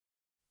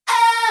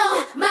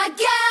my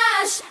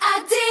gosh,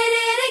 I did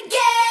it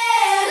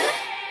again.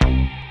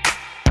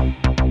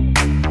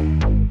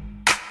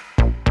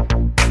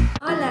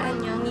 Hola,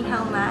 annyeong, ni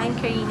hao ma. I'm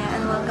Karina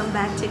and welcome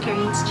back to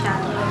Karina's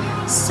channel.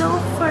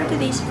 So for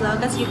today's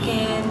vlog, as you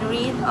can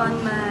read on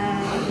my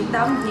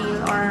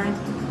thumbnail or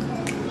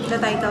the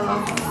title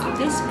of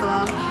this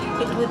vlog,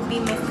 it would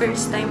be my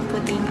first time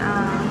putting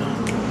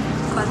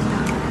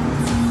contact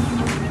lens.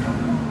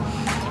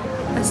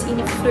 As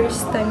in,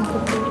 first time ko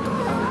po.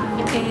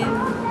 And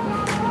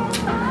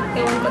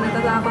ewan ko,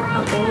 natatakot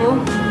ako,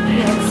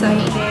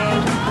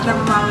 excited, at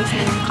namamawis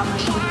na yung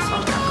kamay ko.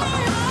 Sobrang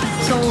kapal.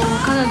 So,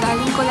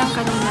 kagagaling ko lang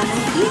kanina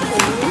ng ipo.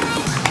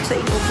 Sa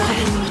ipo po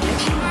kami nila.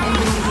 And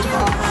bumili po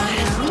ako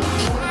ng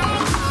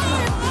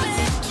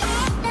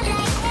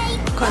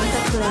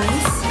contact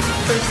lens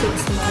for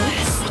 6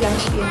 months. Lang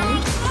yan.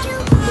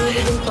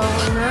 Bumili din po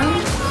ako ng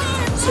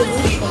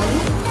solution.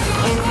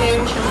 And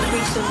meron siyang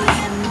free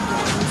solution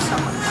sa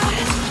contact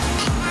lens.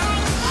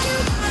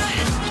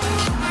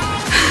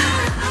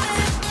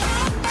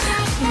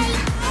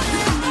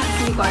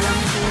 Hindi ko alam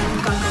kung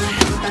gagawin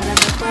ko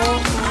talaga to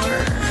or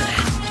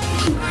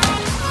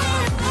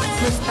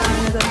basta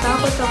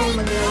natatakot ako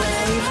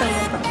maglalagay sa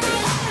mata ko.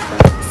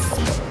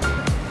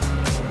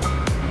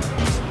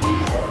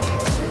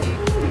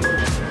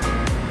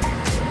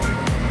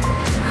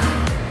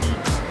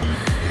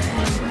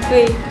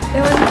 Wait,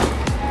 ewan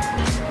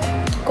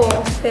ko,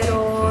 pero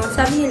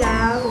sabi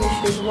nila we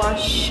should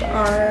wash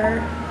our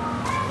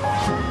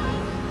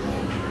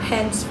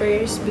hands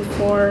first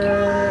before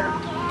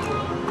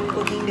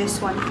putting this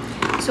one.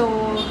 So,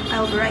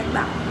 I'll be right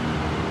back.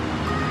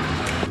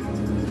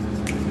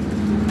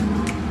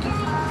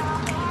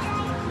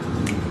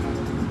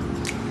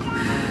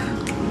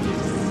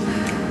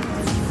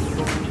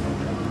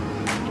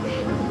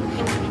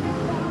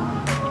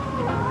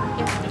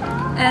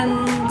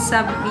 And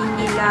sabi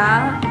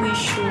nila, we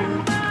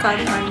should cut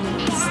our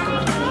nails.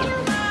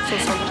 So,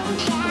 sobrang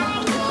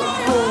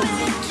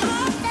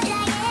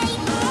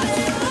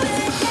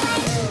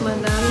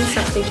madaming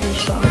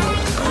substitution.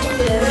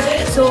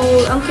 So,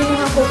 ang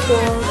kinuha ko po,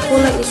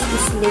 kulay is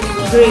slate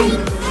gray.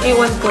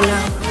 Ewan ko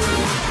lang.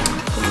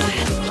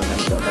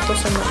 Maganda. Tapos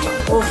ano pa?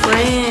 Oh,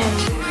 friend!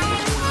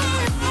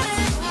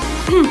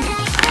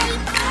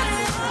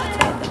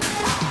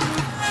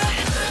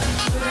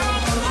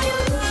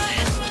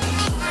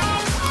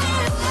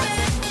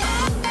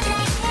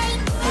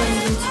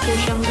 And gusto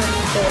siyang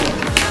ganito.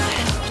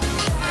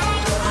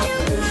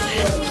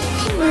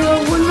 Ayaw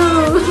ko na!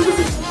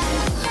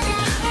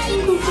 Hindi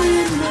ko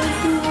kaya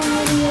dati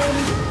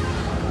nangyari.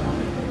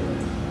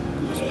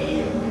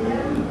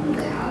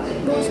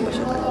 Bawas ba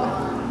siya talaga?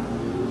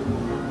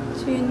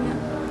 So, yun nga.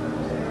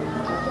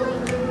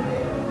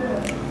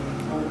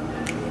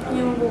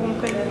 Yung buong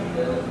kaya.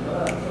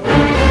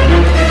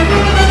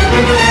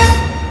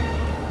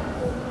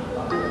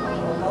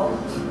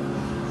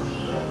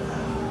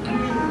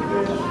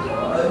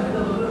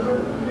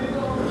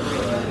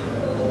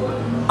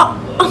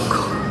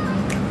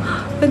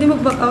 Pwede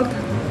mag-back out.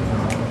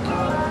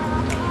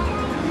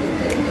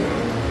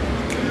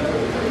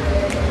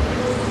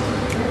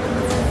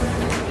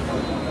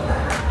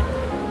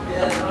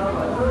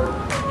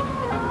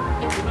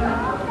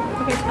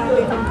 Okay,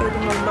 sabi kung pwede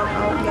mag-back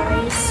out,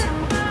 guys.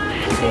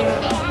 Kasi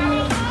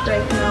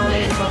right now,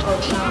 nag-back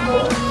out na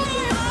ako.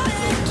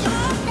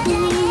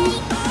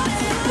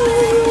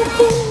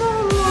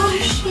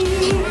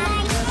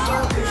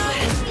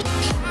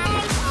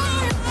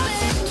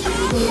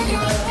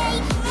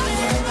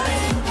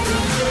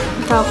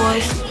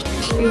 Tapos,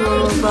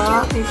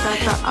 ibababa,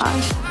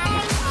 itataas.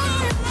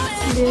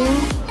 Then,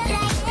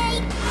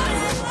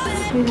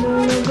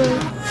 ilalagay.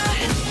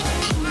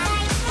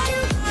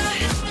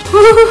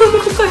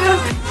 Kaya.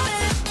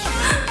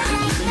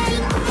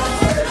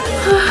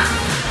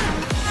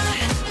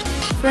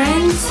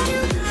 Friends,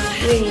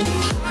 wait.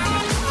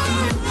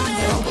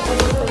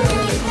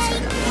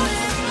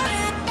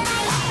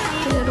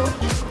 Pero,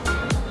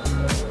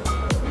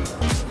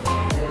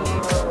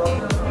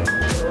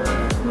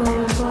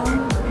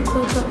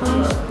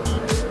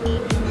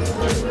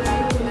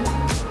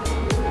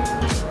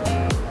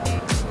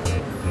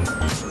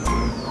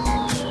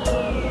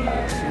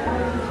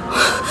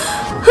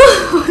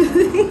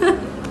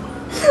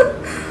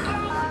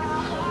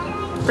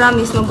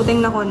 promise,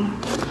 mabuting na kon.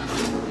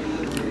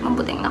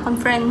 Mabuting na kon,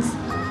 friends.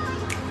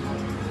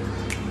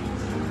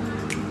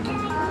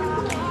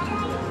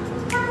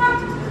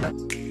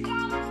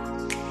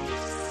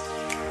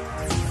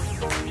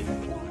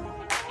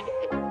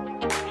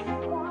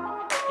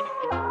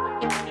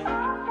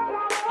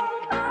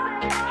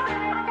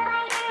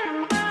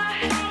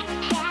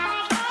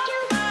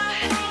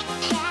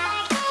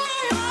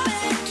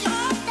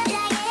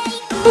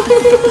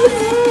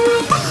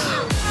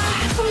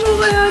 Ano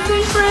kaya ito,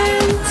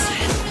 friends?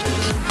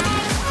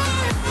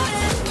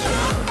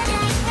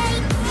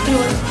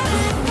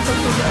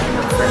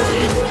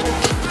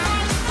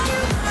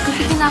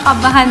 Kasi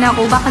kinakabahan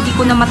ako, baka di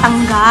ko na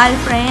matanggal,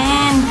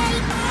 friend.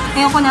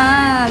 Ayoko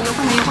na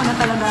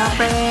talaga,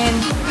 friend.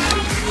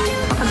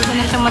 Baka di ko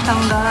na siya siyang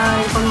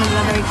matanggal pag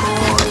naglagay ko.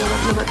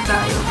 Labat-labat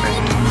tayo,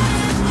 friends.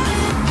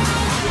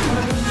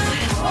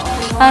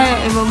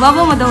 Ay,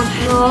 ibababa mo daw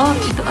ito.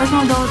 Itaas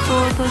mo daw ito.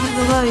 Ito,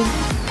 dito, guys.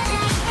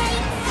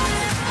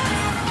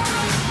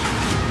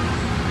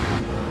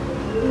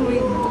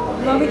 Wait,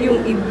 bakit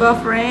yung iba,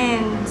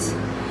 friends?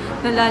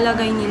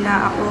 Nalalagay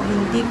nila ako,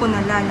 hindi ko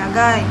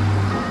nalalagay.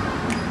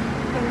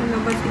 Ano na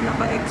ba sila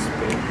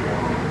ka-expert?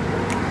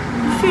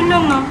 Sila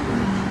nga.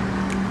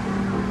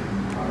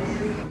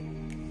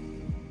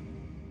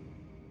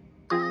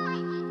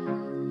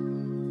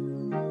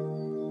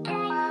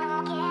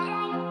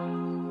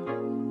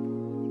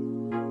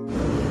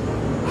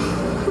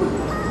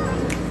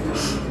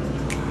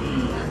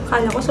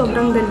 Akala ko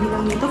sobrang dali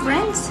lang nito,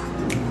 friends.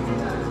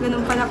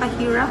 Ganun pala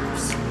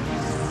ka-hiraps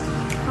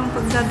ang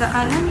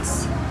pagdadaanan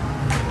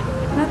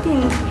natin.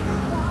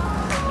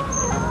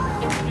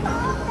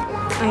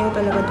 Ayaw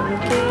talaga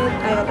dumikit,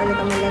 ayaw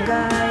talaga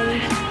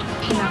malagay.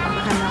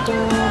 Kinakabahan ako,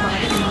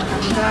 bakit hindi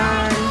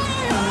matanggal.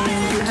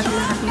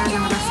 Lahat-lahat na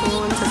ng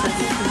rason sa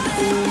sarili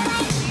ko.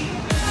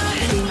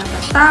 Kasi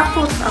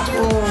natatakot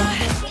ako.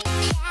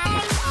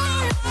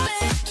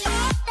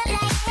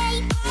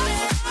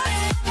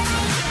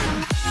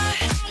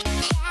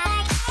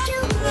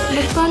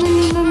 Ba't paano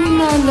nila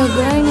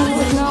nilalagay?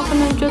 Nanood na ako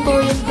ng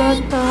tutorial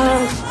data.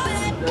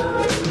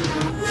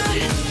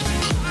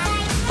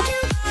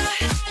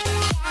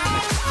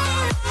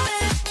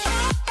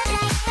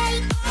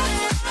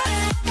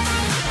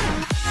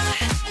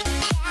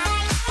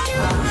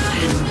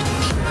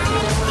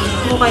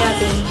 Ano kaya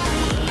din?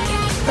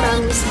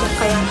 Promise na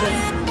kaya din.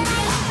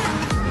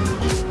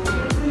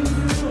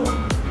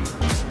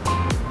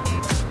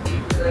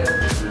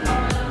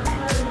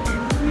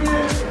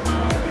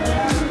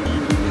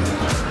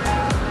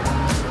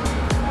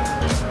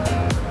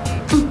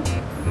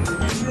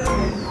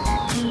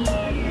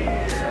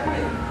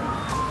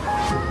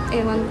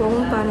 Ewan ko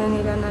kung paano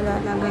nila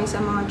nalalagay sa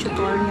mga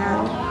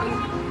tutorial.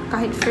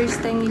 Kahit first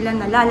time nila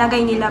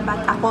nalalagay nila,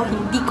 ba't ako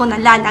hindi ko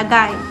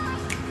nalalagay?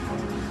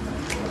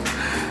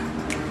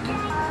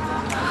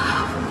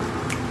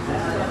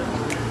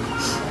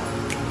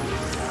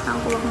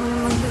 Ako, wag mo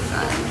na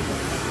magdagan.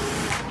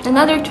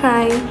 Another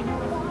try.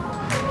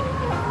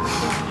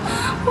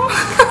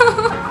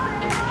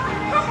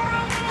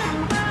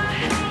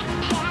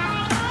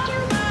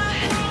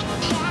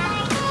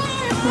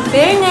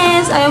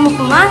 Fairness, ayaw mo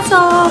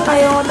pumasok,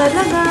 ayaw mo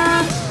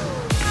talaga.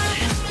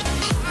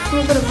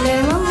 Ano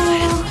problema mo?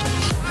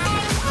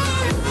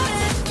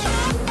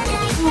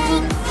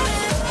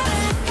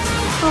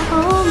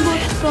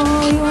 Kakabot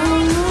tayo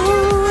na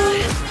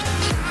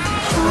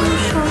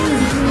siyang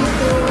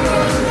dito.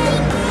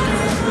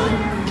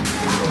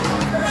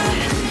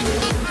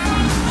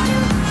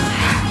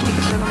 Hindi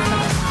ko talaga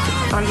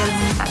tutorial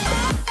mo tayo.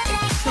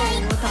 So,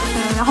 tapos na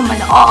lang ako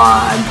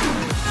manood.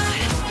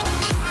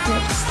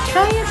 Let's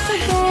try it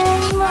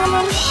again,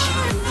 mama.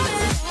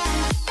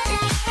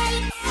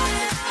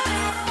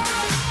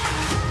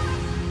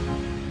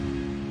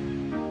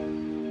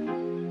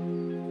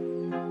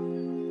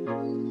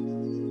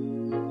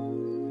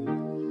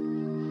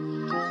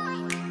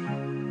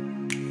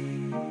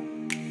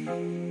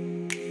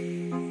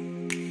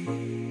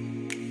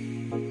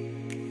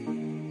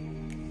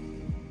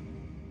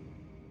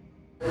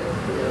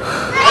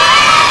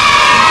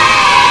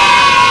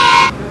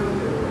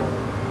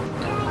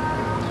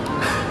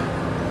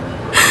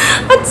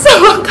 At sa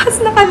wakas,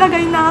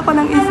 nakalagay na ako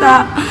ng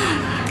isa.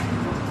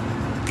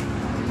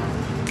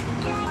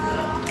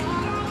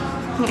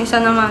 Yung isa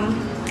naman.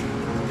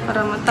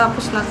 Para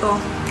matapos na to.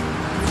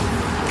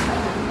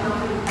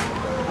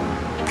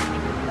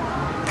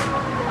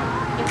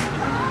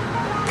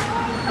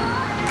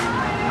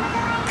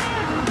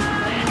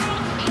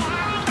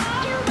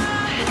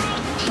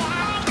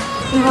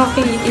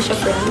 Nakakiliti siya,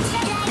 friends.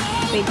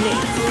 Wait,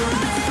 wait.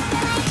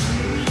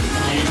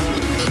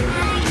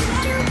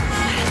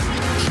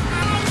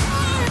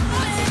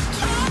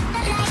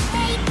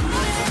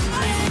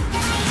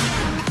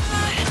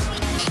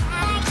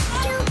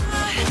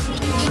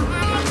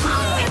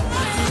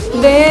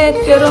 Bet,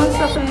 pero ang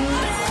sakit.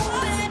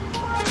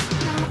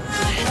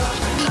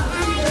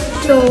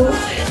 So,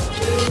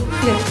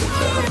 yan.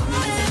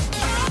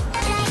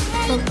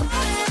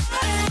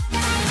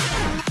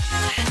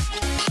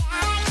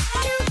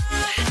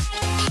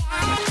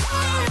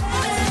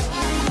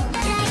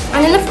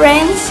 Ano na,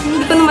 friends?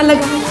 Hindi ko na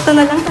malagay. Ito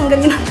na lang,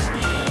 tanggalin na.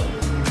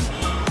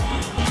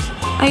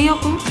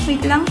 Ayoko.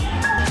 Wait lang.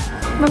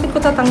 Bakit ko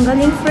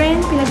tatanggalin,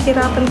 friend?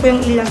 Pinaghirapan ko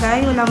yung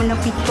ilagay. Wala mo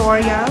lang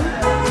pictorial.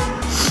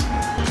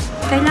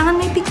 Kailangan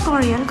may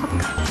pictorial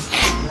kapag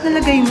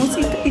nalagay mo. So,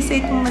 isa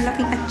itong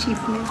malaking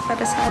achievement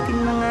para sa ating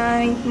mga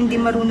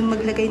hindi marunong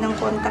maglagay ng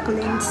contact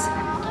lens.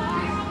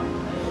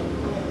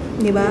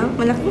 Diba?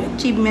 Malaking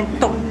achievement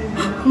to.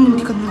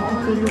 Hindi ka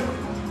natutulog.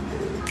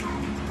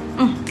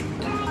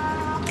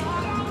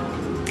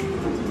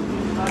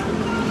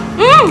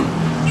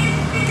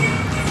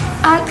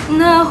 At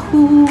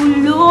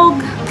nahulog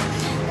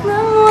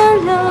nang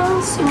walang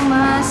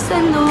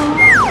sumasalo.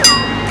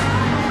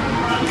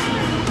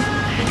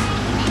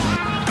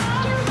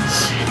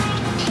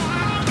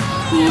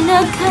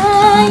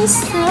 nilagay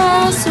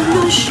sa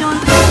solusyon.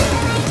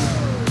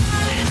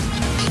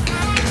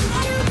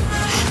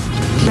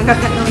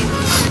 Nagkakanoin.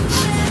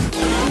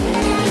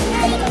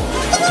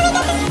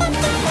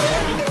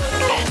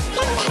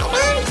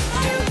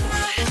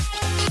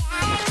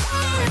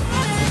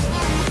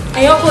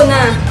 Ayoko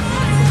na.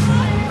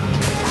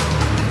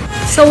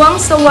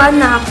 Sawang-sawa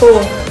na ako.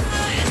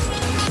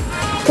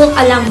 Kung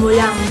alam mo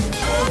lang.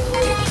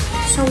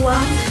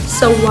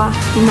 Sawa-sawa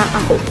na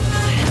ako.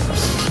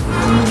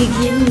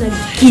 Gigil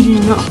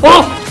na ako.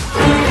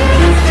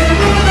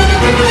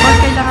 Or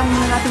kailangan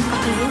na natin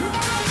pakilin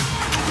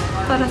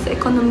para sa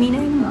ekonomiya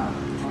yun.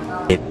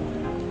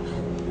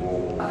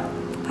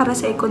 Para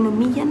sa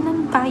ekonomiya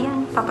ng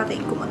bayan,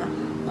 papatayin ko muna.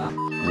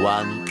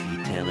 One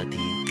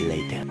eternity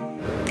later.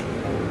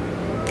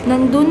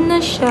 Nandun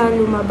na siya,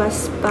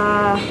 lumabas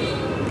pa.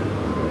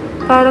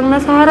 Parang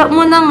nasa harap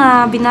mo na nga,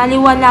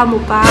 binaliwala mo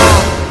pa.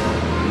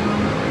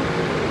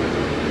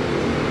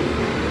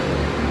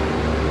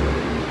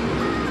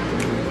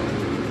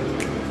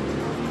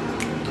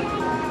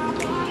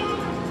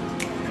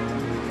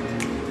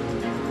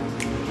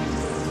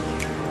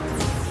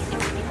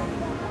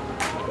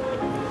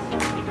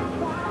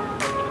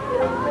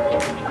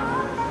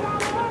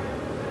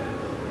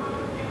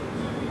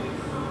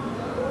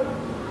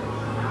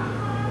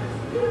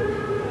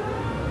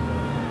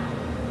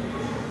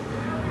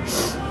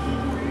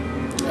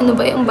 Ano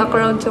ba yung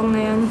background song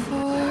na yan?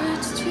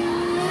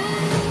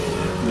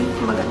 Hindi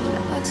maganda.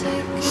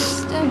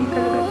 Hindi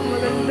talaga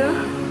maganda.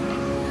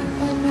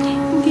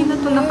 Hindi na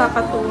to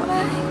nakakatuwa.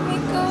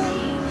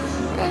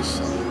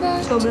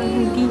 Sobrang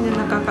hindi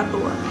na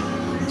nakakatuwa.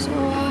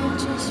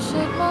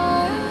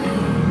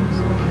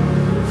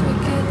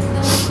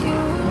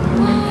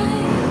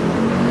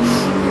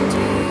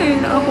 Ayun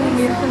na akong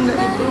umiyak ng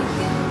ganito.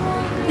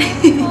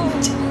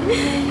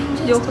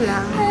 Joke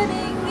lang.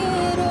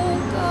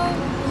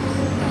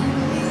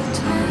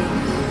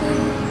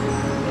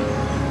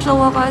 Sa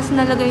wakas,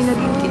 nalagay na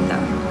din kita.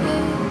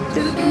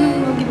 Pero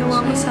tingnan mo, ginawa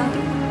mo sa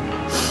akin.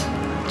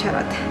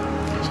 Charot.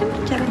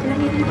 Siyempre, charot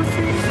lang yun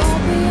kasi.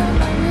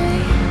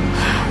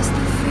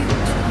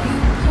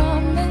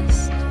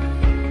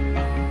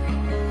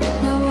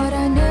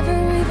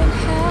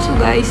 So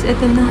guys,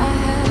 eto na.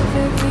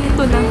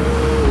 Ito na.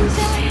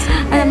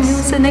 Alam niyo,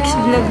 sa next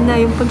vlog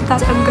na yung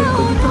pagtatanggal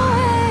ko dito.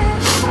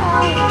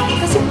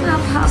 Kasi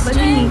mahaba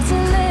na eh.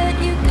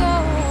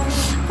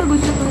 Pagod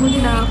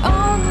na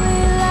ako.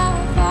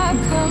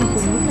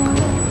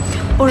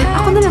 Or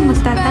ako na lang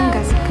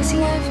magtatanggal kasi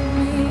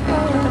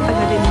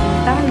tatanggalin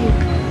naman tayo.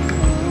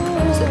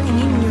 Ano sa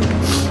tingin nyo?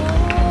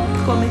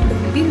 Comment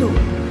down below.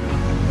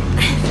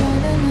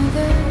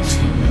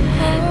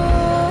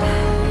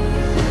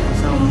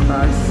 Sa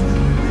umpas,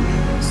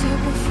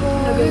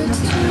 lagay na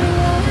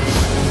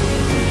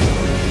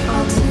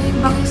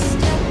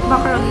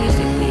background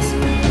music please.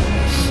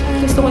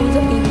 Gusto ko yung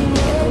sa TV.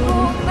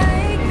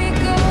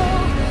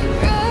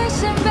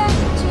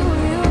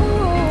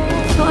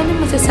 So, ano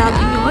masasabi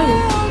nyo ngayon?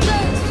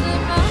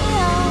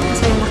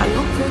 Masaya na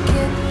kayo?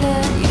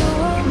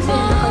 Masaya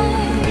na kayo?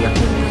 Naiyak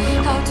nyo na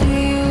ako.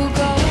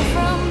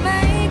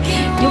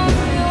 Yung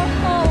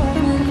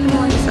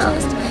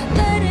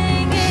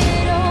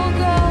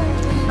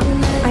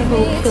I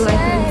hope you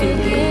like my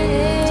video.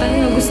 Sana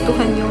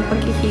nagustuhan yung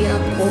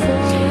paghihirap ko.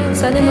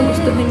 Sana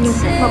nagustuhan yung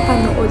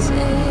mapanood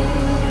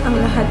ang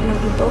lahat ng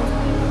ito.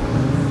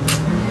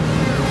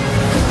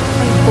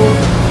 I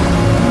hope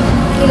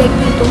i-like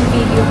nyo itong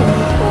video ko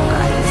nito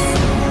guys.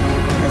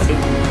 Kasi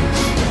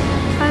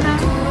para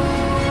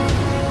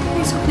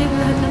may suklip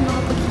lahat ng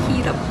mga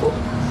paghihirap ko.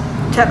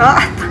 Charot!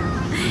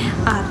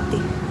 Ate.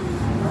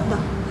 Ba?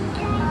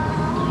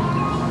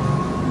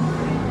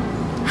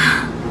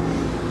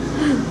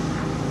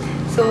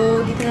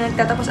 So, dito na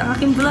nagtatapos ang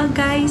aking vlog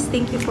guys.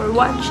 Thank you for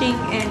watching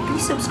and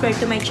please subscribe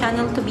to my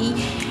channel to be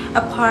a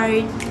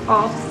part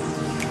of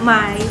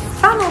my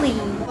family.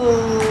 So,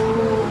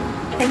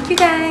 thank you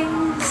guys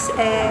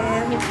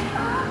and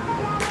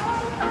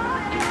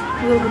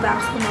we'll go back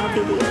to more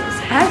videos.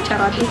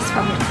 Charot, it's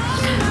family.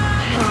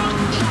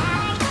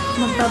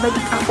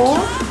 Magbabalik ako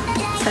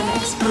sa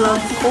next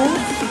vlog ko.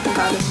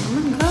 Tagalog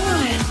naman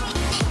guys.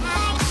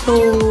 So,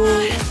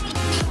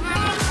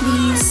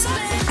 please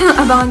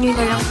abangan nyo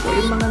na lang po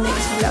yung mga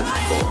next vlog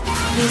ko.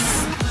 Please,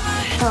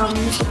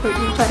 support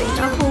nyo pa rin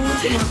ako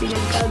sa mga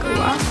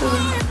pinagkagawa ko.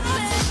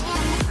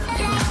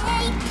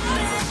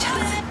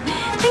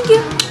 Thank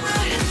you!